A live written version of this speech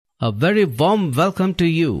A very warm welcome to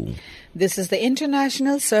you. This is the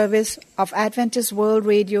International Service of Adventist World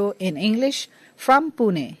Radio in English from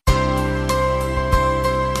Pune.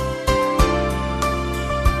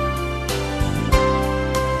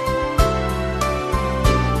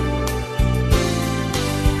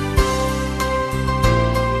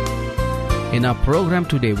 In our program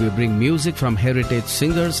today, we bring music from Heritage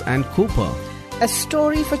Singers and Cooper. A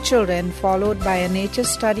story for children followed by a nature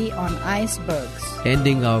study on icebergs.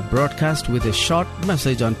 Ending our broadcast with a short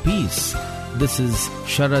message on peace. This is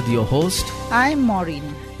Sharad, your host. I'm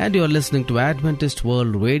Maureen. And you're listening to Adventist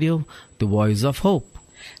World Radio, the voice of hope.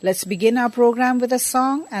 Let's begin our program with a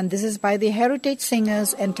song, and this is by the Heritage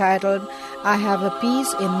Singers entitled, I Have a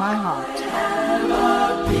Peace in My Heart. I have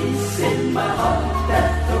a peace in my heart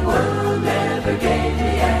that the world never gave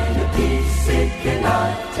me, and a peace it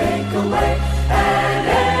cannot take away, an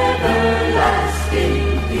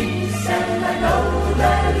everlasting peace, and I know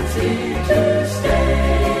that it's here to stay,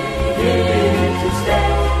 here to stay.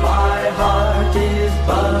 My heart is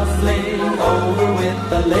bubbling over with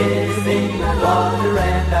the living water,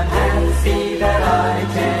 and I'm happy that I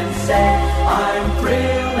can say I'm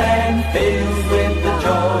thrilled and filled with the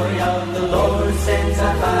joy of the Lord since I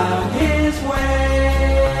found His way.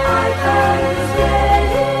 I found His way.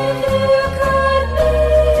 If you could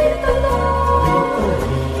meet the Lord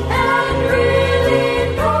and really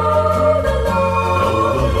know the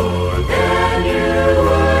Lord, then you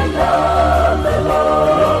would love the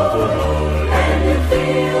Lord, and you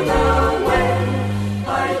feel the way I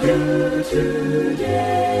do today.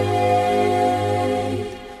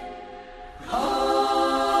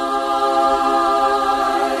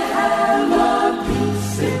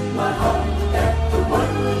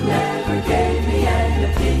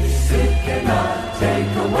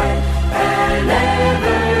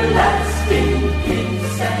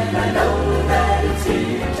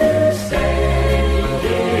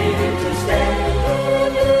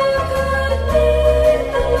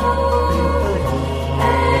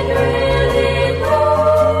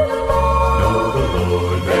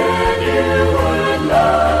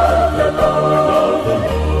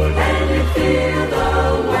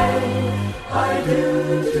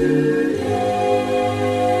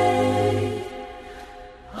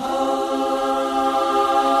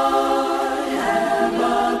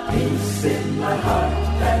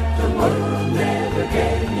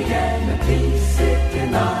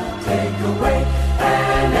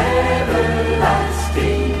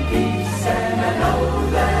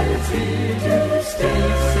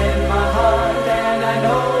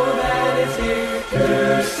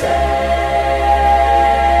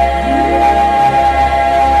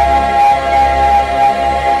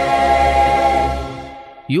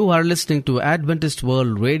 You are listening to Adventist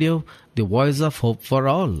World Radio, the voice of hope for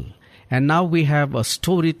all. And now we have a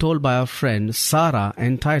story told by our friend Sarah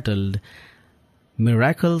entitled,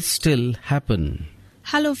 Miracles Still Happen.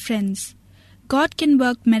 Hello friends. God can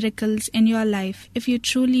work miracles in your life if you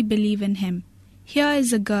truly believe in Him. Here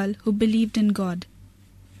is a girl who believed in God.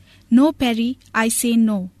 No, Perry, I say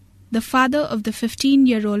no. The father of the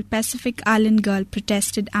 15-year-old Pacific Island girl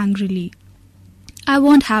protested angrily. I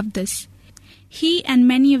won't have this. He and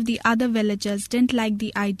many of the other villagers didn't like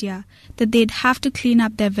the idea that they'd have to clean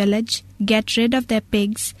up their village, get rid of their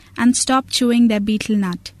pigs, and stop chewing their betel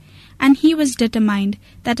nut. And he was determined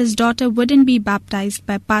that his daughter wouldn't be baptized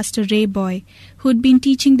by Pastor Ray Boy, who'd been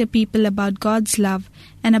teaching the people about God's love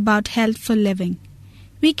and about healthful living.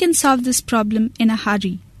 We can solve this problem in a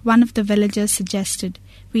hurry, one of the villagers suggested.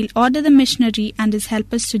 We'll order the missionary and his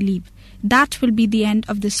helpers to leave. That will be the end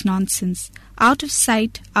of this nonsense. Out of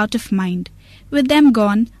sight, out of mind. With them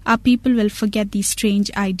gone, our people will forget these strange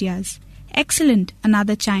ideas. Excellent,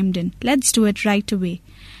 another chimed in. Let's do it right away.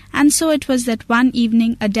 And so it was that one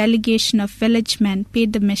evening a delegation of village men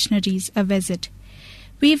paid the missionaries a visit.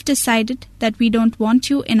 We've decided that we don't want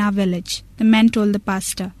you in our village, the men told the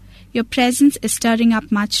pastor. Your presence is stirring up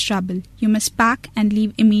much trouble. You must pack and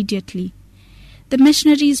leave immediately. The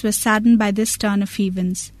missionaries were saddened by this turn of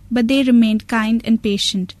events, but they remained kind and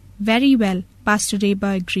patient. Very well, Pastor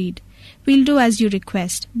Reba agreed. We'll do as you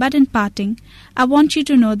request, but in parting, I want you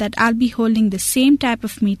to know that I'll be holding the same type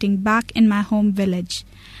of meeting back in my home village.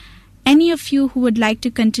 Any of you who would like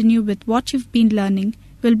to continue with what you've been learning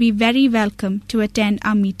will be very welcome to attend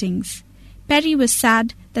our meetings. Perry was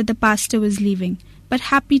sad that the pastor was leaving, but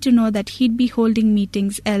happy to know that he'd be holding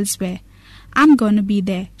meetings elsewhere. I'm going to be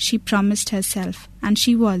there, she promised herself, and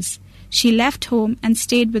she was. She left home and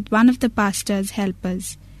stayed with one of the pastor's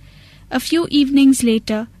helpers. A few evenings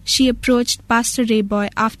later, she approached Pastor Rayboy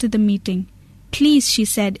after the meeting. Please, she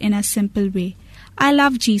said in a simple way, I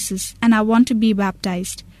love Jesus and I want to be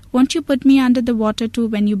baptized. Won't you put me under the water too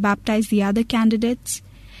when you baptize the other candidates?"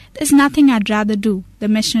 "There's nothing I'd rather do," the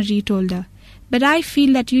missionary told her. "But I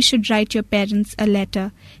feel that you should write your parents a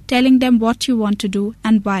letter telling them what you want to do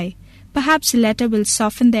and why. Perhaps the letter will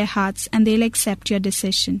soften their hearts and they'll accept your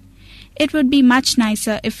decision. It would be much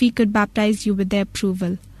nicer if we could baptize you with their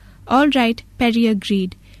approval." "All right," Perry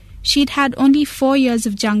agreed. She'd had only 4 years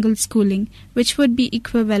of jungle schooling, which would be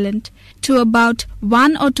equivalent to about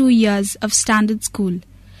 1 or 2 years of standard school.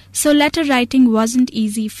 So letter writing wasn't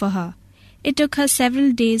easy for her. It took her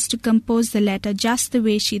several days to compose the letter just the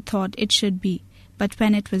way she thought it should be. But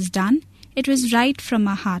when it was done, it was right from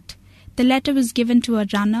her heart. The letter was given to a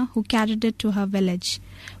runner who carried it to her village.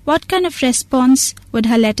 What kind of response would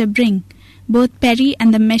her letter bring? Both Perry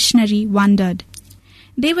and the missionary wondered.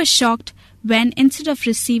 They were shocked when, instead of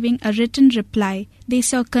receiving a written reply, they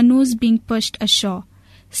saw canoes being pushed ashore.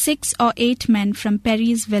 6 or 8 men from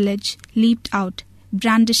Perry's village leaped out,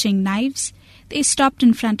 brandishing knives. They stopped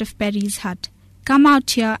in front of Perry's hut. "Come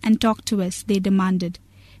out here and talk to us," they demanded.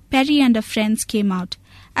 Perry and her friends came out.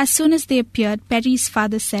 As soon as they appeared, Perry's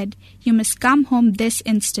father said, "You must come home this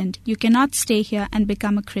instant. You cannot stay here and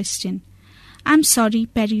become a Christian." "I'm sorry,"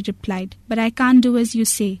 Perry replied, "but I can't do as you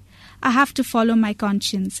say. I have to follow my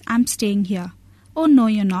conscience. I'm staying here." "Oh, no,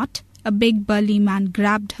 you're not." A big burly man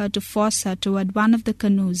grabbed her to force her toward one of the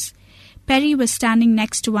canoes. Perry was standing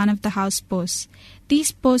next to one of the house posts.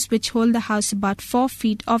 These posts, which hold the house about 4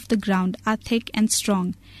 feet off the ground, are thick and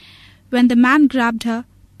strong. When the man grabbed her,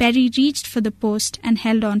 Perry reached for the post and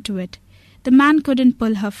held on to it. The man couldn't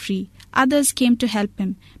pull her free. Others came to help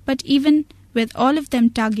him, but even with all of them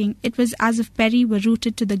tugging, it was as if Perry were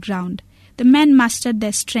rooted to the ground. The men mustered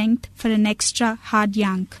their strength for an extra hard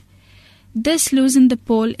yank. This loosened the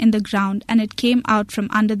pole in the ground and it came out from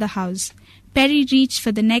under the house. Perry reached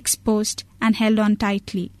for the next post and held on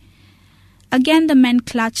tightly. Again the men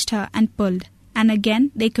clutched her and pulled, and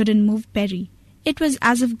again they couldn't move Perry. It was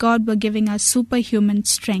as if God were giving her superhuman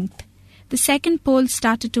strength. The second pole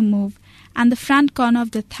started to move, and the front corner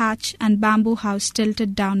of the thatch and bamboo house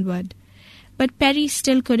tilted downward. But Perry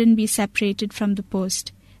still couldn't be separated from the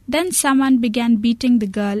post. Then someone began beating the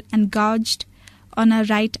girl and gouged on her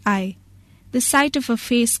right eye. The sight of her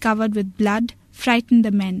face covered with blood frightened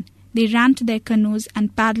the men. They ran to their canoes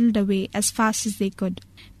and paddled away as fast as they could.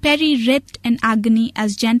 Perry writhed in agony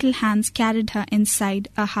as gentle hands carried her inside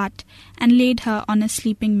a hut and laid her on a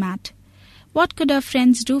sleeping mat. What could her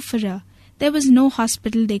friends do for her? There was no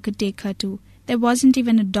hospital they could take her to. There wasn't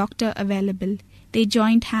even a doctor available. They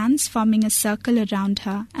joined hands, forming a circle around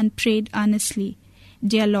her, and prayed earnestly.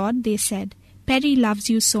 "Dear Lord," they said, "Perry loves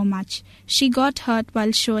you so much. She got hurt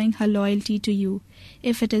while showing her loyalty to you.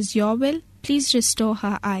 If it is your will, please restore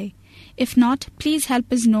her eye. If not, please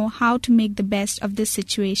help us know how to make the best of this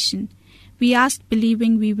situation. We ask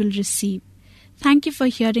believing we will receive. Thank you for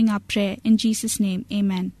hearing our prayer. In Jesus' name,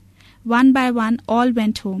 amen." One by one, all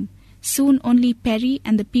went home. Soon only Perry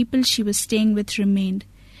and the people she was staying with remained.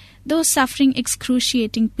 Though suffering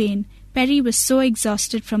excruciating pain, Perry was so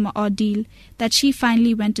exhausted from her ordeal that she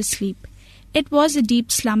finally went to sleep. It was a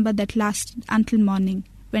deep slumber that lasted until morning.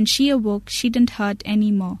 When she awoke, she didn't hurt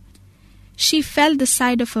any more. She felt the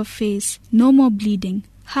side of her face, no more bleeding.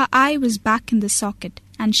 Her eye was back in the socket,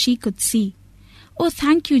 and she could see. "Oh,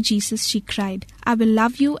 thank you, Jesus," she cried. "I will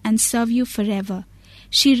love you and serve you forever."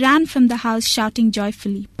 She ran from the house shouting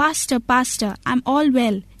joyfully, "Pastor, Pastor, I'm all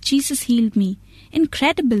well. Jesus healed me."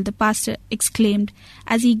 "Incredible," the pastor exclaimed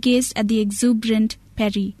as he gazed at the exuberant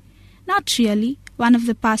Perry. "Not really," one of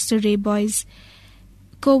the Pastor Rayboy's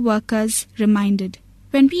co-workers reminded.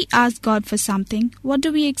 "When we ask God for something, what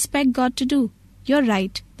do we expect God to do?" "You're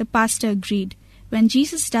right," the pastor agreed. "When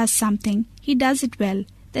Jesus does something, he does it well.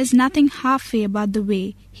 There's nothing halfway about the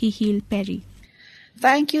way he healed Perry."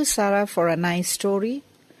 Thank you, Sarah, for a nice story.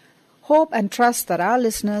 Hope and trust that our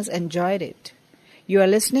listeners enjoyed it. You are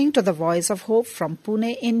listening to the Voice of Hope from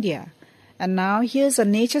Pune, India. And now here's a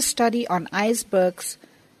nature study on icebergs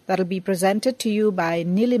that will be presented to you by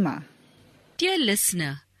Nilima. Dear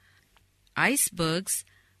listener, icebergs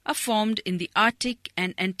are formed in the Arctic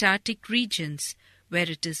and Antarctic regions where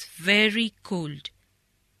it is very cold.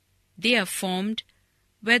 They are formed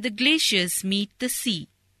where the glaciers meet the sea.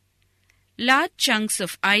 Large chunks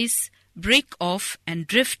of ice break off and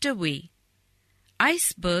drift away.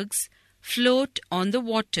 Icebergs float on the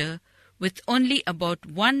water with only about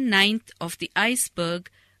 1/9 of the iceberg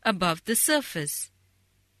above the surface.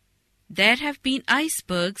 There have been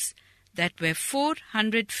icebergs that were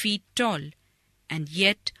 400 feet tall, and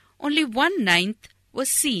yet only 1/9 was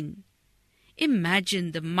seen.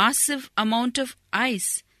 Imagine the massive amount of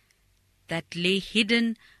ice that lay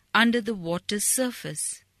hidden under the water's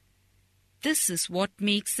surface. this is what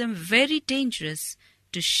makes them very dangerous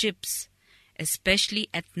to ships, especially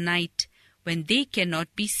at night when they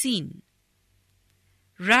cannot be seen.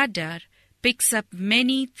 Radar picks up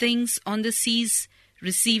many things on the sea's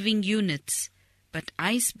receiving units, but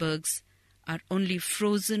icebergs are only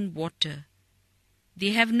frozen water.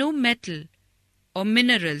 They have no metal or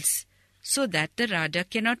minerals so that the radar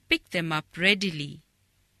cannot pick them up readily.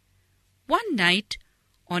 One night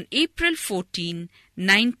on April 14,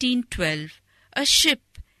 1912, a ship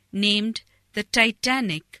named the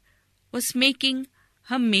Titanic was making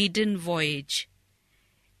her maiden voyage.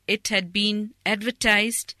 It had been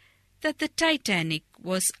advertised that the Titanic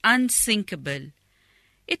was unsinkable.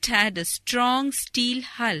 It had a strong steel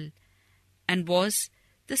hull and was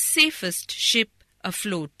the safest ship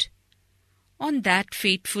afloat. On that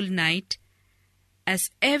fateful night,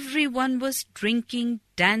 as everyone was drinking,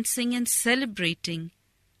 dancing and celebrating,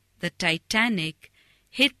 the Titanic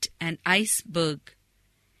hit an iceberg.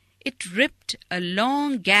 It ripped a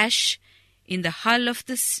long gash in the hull of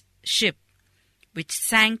the ship, which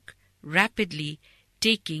sank rapidly,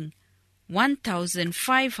 taking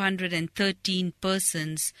 1,513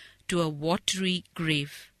 persons to a watery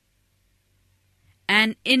grave.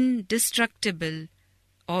 An indestructible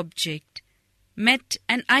object met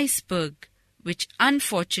an iceberg, which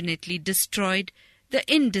unfortunately destroyed the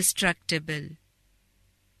indestructible.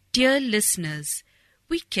 Dear listeners,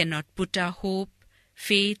 we cannot put our hope,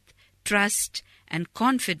 faith, trust, and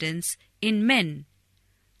confidence in men.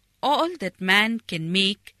 All that man can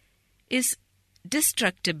make is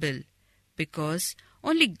destructible, because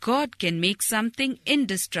only God can make something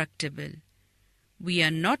indestructible. We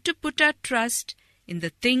are not to put our trust in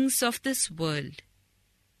the things of this world.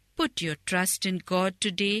 Put your trust in God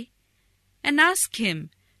today and ask Him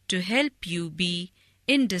to help you be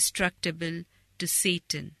indestructible to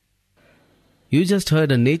Satan. You just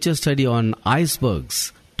heard a nature study on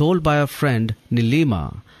icebergs told by our friend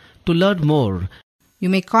Nilima. To learn more, you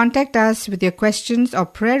may contact us with your questions or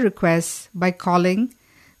prayer requests by calling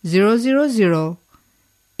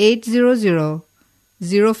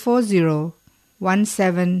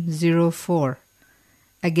 000-800-040-1704.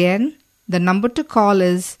 Again, the number to call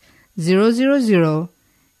is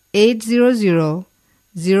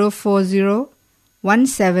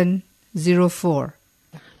 000-800-040-1704.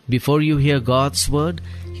 before you hear God's Word,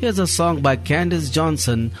 here's a song by Candace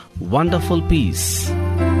Johnson, Wonderful Peace.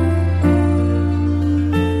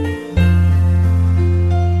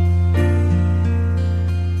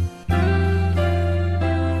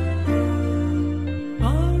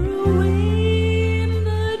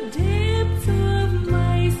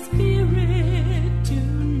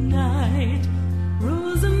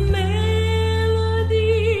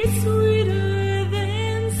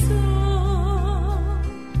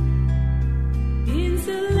 In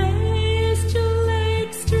celestial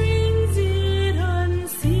lake strings it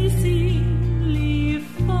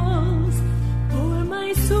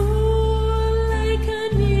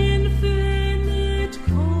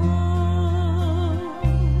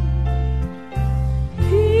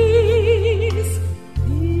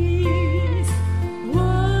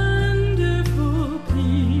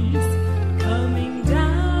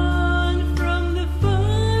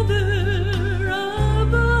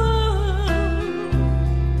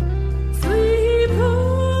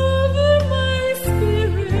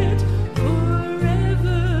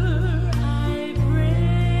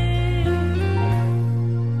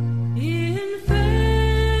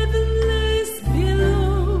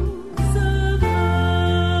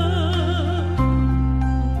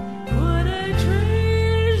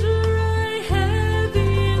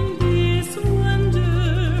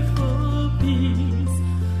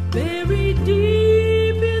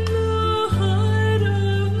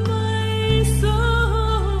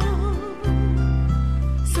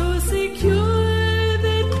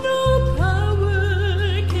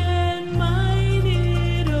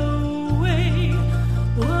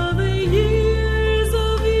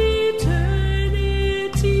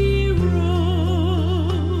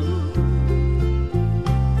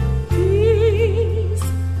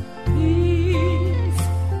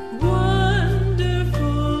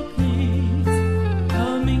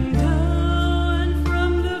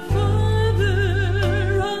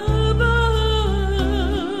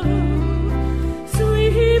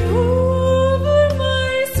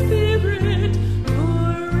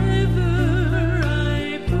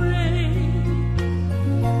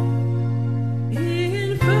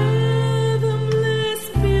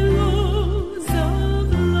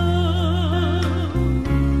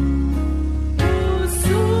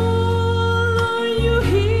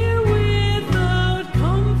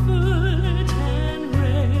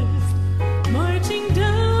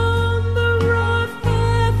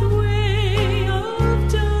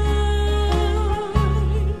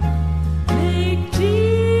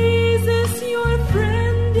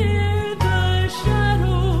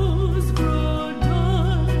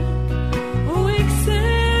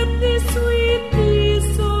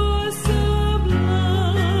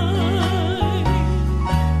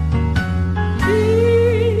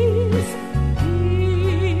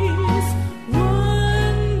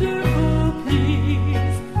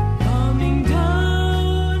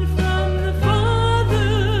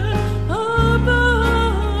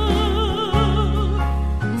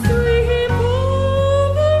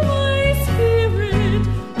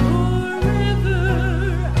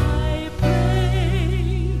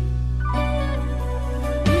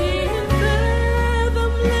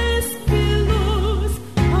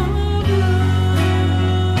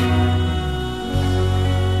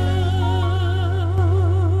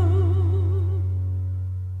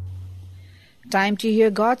Time to hear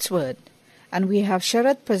God's Word. And we have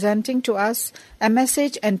Sharath presenting to us a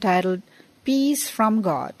message entitled Peace from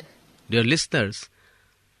God. Dear listeners,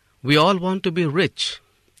 we all want to be rich,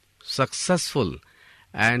 successful,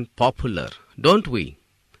 and popular, don't we?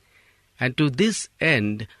 And to this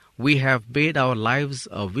end, we have made our lives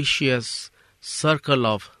a vicious circle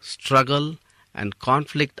of struggle and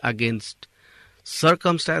conflict against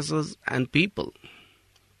circumstances and people.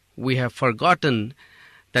 We have forgotten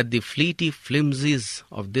that the fleety flimsies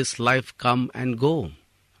of this life come and go,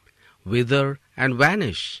 wither and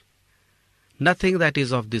vanish. Nothing that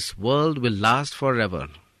is of this world will last forever,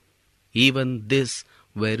 even this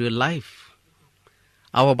very life.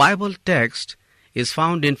 Our Bible text is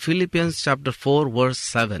found in Philippians chapter 4 verse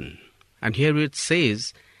 7. And here it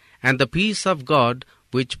says, "And the peace of God,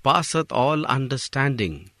 which passeth all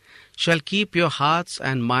understanding, shall keep your hearts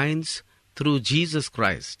and minds through Jesus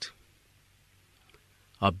Christ."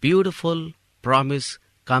 A beautiful promise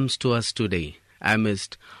comes to us today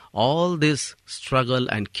amidst all this struggle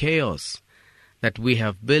and chaos that we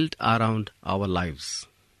have built around our lives.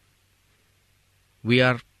 We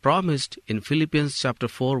are promised in Philippians chapter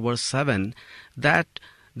 4 verse 7 that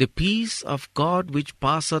the peace of God which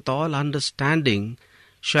passeth all understanding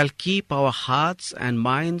shall keep our hearts and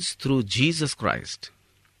minds through Jesus Christ.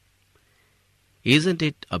 Isn't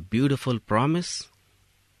it a beautiful promise?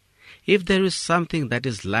 If there is something that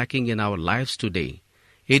is lacking in our lives today,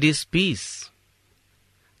 it is peace.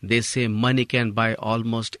 They say money can buy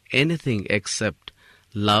almost anything except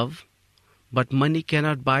love, but money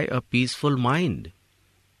cannot buy a peaceful mind.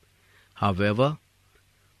 However,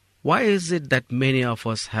 why is it that many of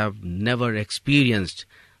us have never experienced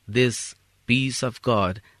this peace of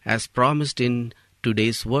God as promised in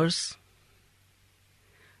today's verse?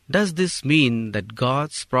 Does this mean that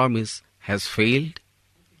God's promise has failed?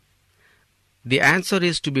 The answer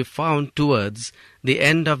is to be found towards the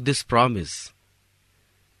end of this promise.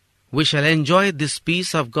 We shall enjoy this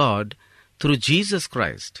peace of God through Jesus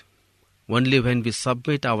Christ. Only when we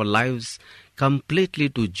submit our lives completely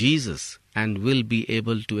to Jesus and will be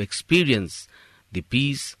able to experience the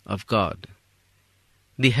peace of God.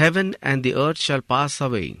 The heaven and the earth shall pass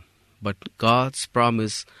away, but God's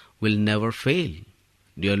promise will never fail.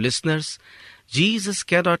 Dear listeners, Jesus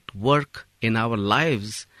cannot work in our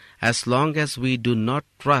lives as long as we do not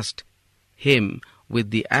trust Him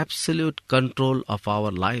with the absolute control of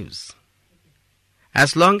our lives.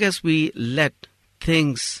 As long as we let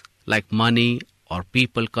things like money or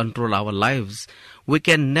people control our lives, we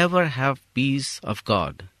can never have peace of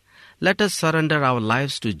God. Let us surrender our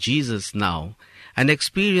lives to Jesus now and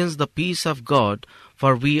experience the peace of God,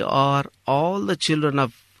 for we are all the children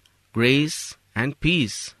of grace and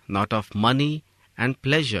peace, not of money and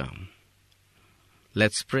pleasure.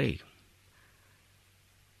 Let's pray.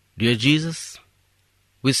 Dear Jesus,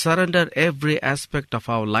 we surrender every aspect of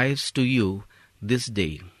our lives to you this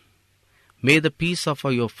day. May the peace of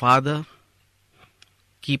your Father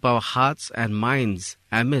keep our hearts and minds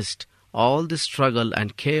amidst all the struggle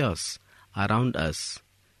and chaos around us.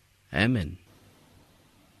 Amen.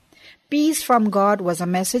 Peace from God was a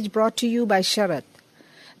message brought to you by Sharath.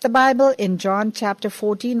 The Bible in John chapter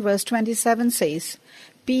 14 verse 27 says,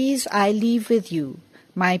 "Peace I leave with you,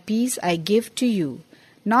 my peace I give to you.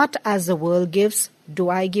 Not as the world gives, do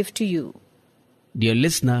I give to you." Dear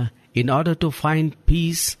listener, in order to find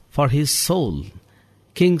peace for his soul,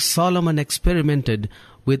 King Solomon experimented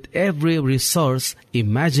with every resource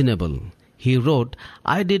imaginable. He wrote,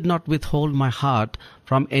 "I did not withhold my heart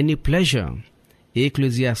from any pleasure."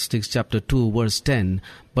 Ecclesiastes chapter 2 verse 10.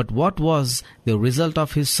 But what was the result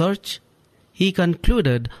of his search? He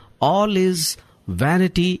concluded all is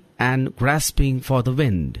vanity and grasping for the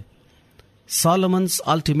wind. Solomon's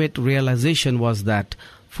ultimate realization was that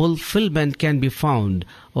fulfillment can be found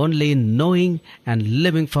only in knowing and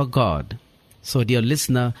living for God. So, dear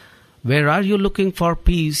listener, where are you looking for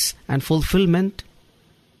peace and fulfillment?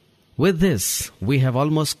 With this, we have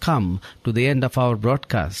almost come to the end of our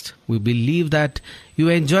broadcast. We believe that you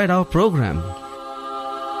enjoyed our program. I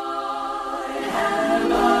have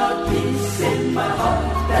a peace in my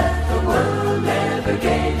heart that the world never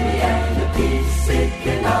gave me, and a peace it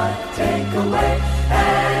cannot take away,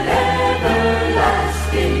 an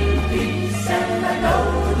everlasting peace, and I know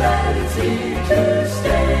that it's here to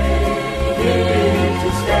stay, here to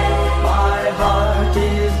stay. My heart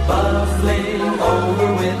is bubbling over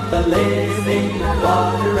with the living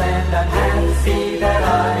water, and I'm happy that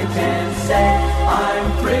I can say I'm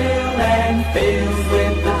thrilled and filled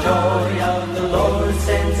with the joy of the Lord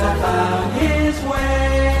since I found His way.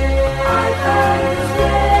 I found His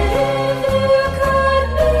way. If you could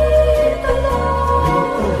meet the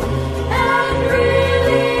Lord and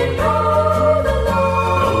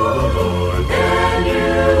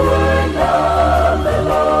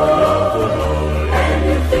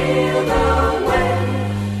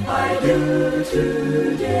do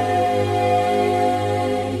today.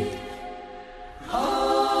 I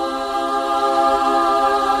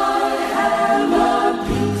have a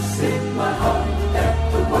peace in my heart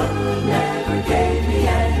that the world never gave me,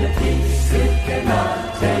 and a peace it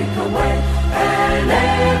cannot take away, an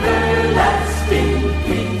everlasting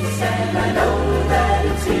peace, and I know that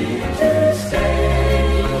it's here to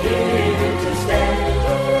stay, here to stay.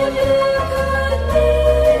 If you could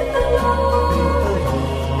meet the Lord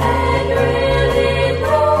and really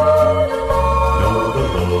know the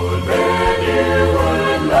Lord, then you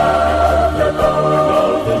would love the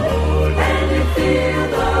Lord, and you feel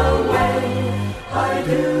the way I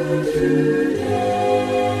do today.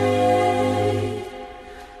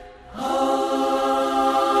 I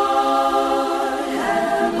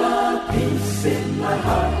have a peace in my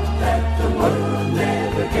heart that the world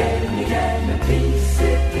never gave me, and a peace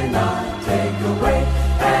it cannot take away,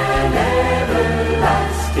 an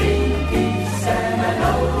everlasting peace, and I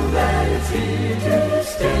know that it's here to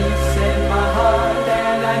stay. Peace in my heart,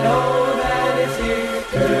 and I know that it's here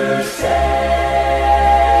to stay.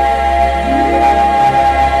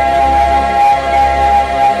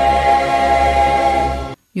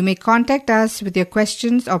 You may contact us with your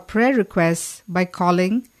questions or prayer requests by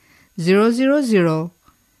calling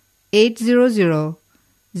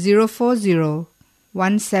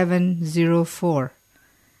 000-800-040-1704.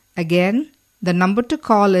 Again, the number to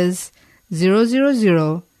call is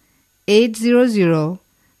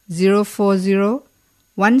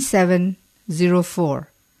 000-800-040-1704.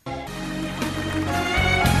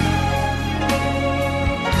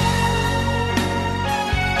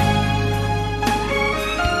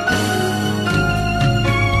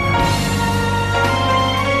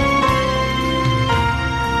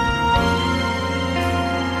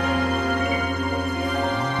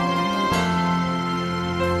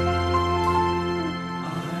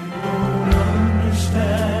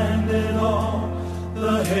 Understand it all,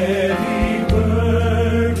 the heavy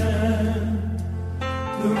burden,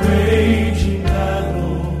 the raging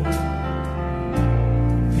battle,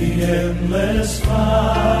 the endless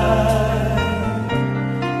fight.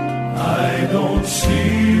 I don't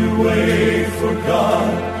see a way for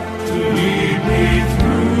God to lead me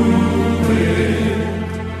through it,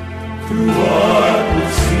 through what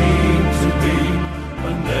would seem to be a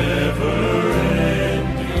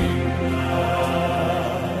never-ending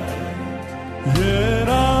night. Yet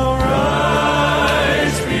I'll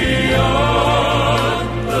rise beyond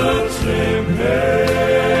the tempest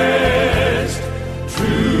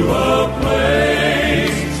to a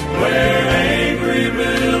place where angry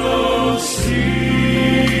billows cease.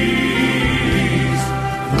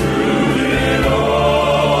 Through it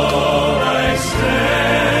all I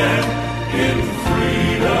stand in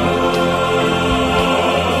freedom,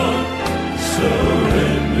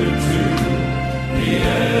 surrender to the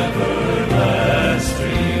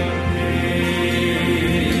everlasting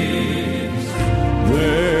peace.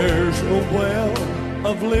 There's a well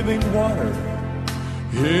of living water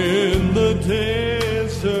in the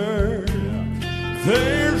desert.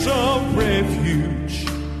 There's a refuge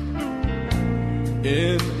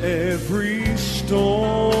in every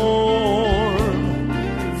storm.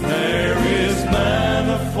 There is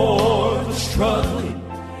manna for the struggling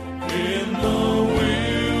in the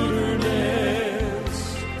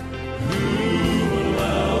wilderness, who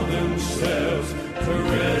allow themselves to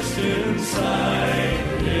rest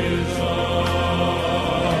inside His arms.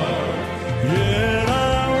 Yet I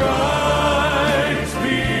rise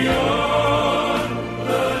beyond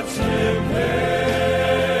the tempest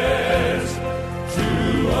to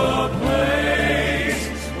a place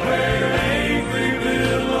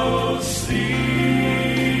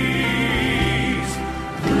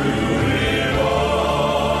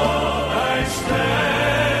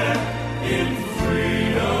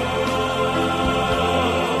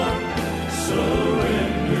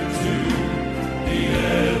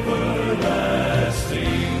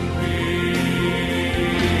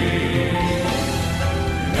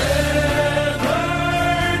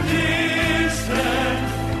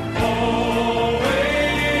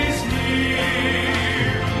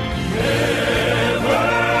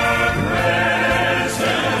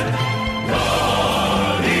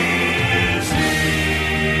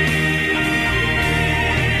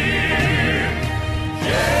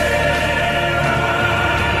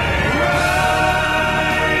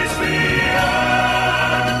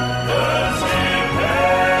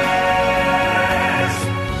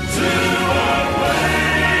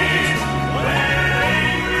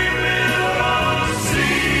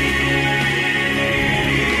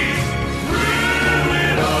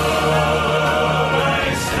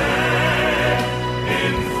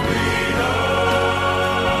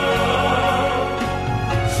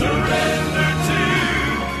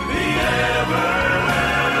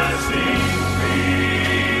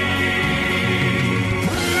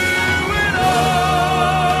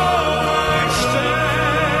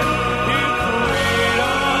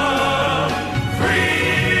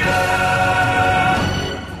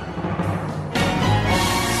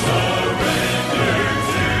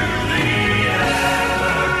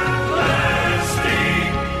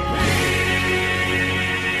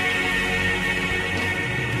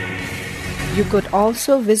You could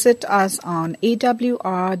also visit us on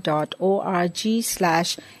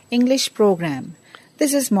awr.org/English program.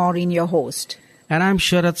 This is Maureen, your host. And I'm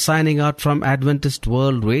Sharat signing out from Adventist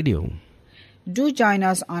World Radio. Do join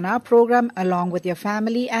us on our program along with your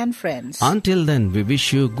family and friends. Until then, we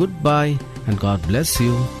wish you goodbye and God bless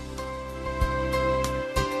you.